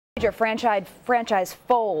Major franchise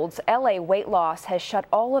folds. LA Weight Loss has shut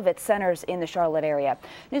all of its centers in the Charlotte area.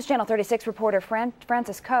 News Channel 36 reporter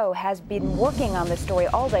Frances Coe has been working on this story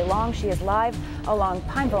all day long. She is live along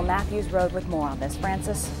Pineville Matthews Road with more on this.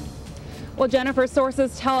 Frances. Well, Jennifer,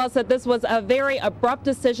 sources tell us that this was a very abrupt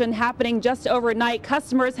decision happening just overnight.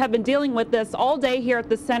 Customers have been dealing with this all day here at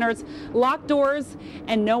the centers. Locked doors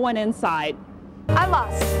and no one inside. I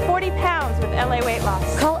lost 40 pounds with LA Weight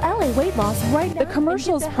Loss. Call LA Weight Loss right now. The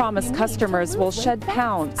commercials promise customers will shed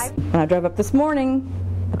pounds. When I drove up this morning,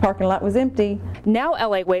 the parking lot was empty. Now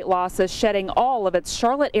LA Weight Loss is shedding all of its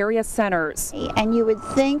Charlotte area centers. And you would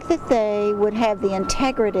think that they would have the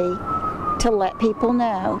integrity to let people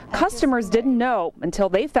know. Customers didn't know until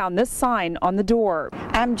they found this sign on the door.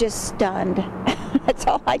 I'm just stunned. That's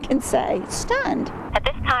all I can say. Stunned. At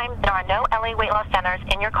this time, there are no LA Weight Loss centers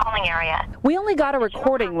in your calling area. We only got a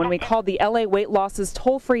recording when we called the LA Weight Loss's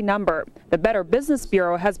toll-free number. The Better Business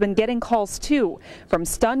Bureau has been getting calls too from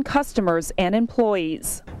stunned customers and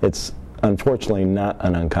employees. It's unfortunately not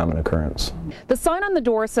an uncommon occurrence. The sign on the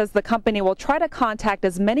door says the company will try to contact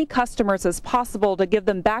as many customers as possible to give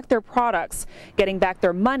them back their products. Getting back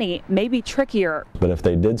their money may be trickier. But if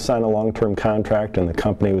they did sign a long-term contract and the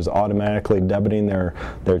company was automatically debiting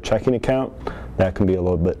their checking account, that can be a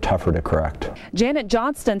little bit tougher to correct. Janet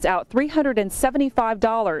Johnston's out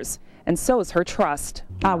 $375, and so is her trust.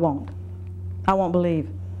 I won't believe.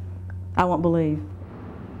 I won't believe.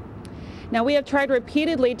 Now, we have tried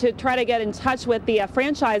repeatedly to try to get in touch with the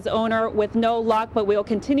franchise owner with no luck, but we will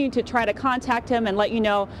continue to try to contact him and let you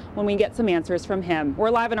know when we get some answers from him. We're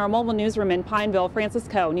live in our mobile newsroom in Pineville. Frances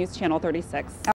Coe, News Channel 36.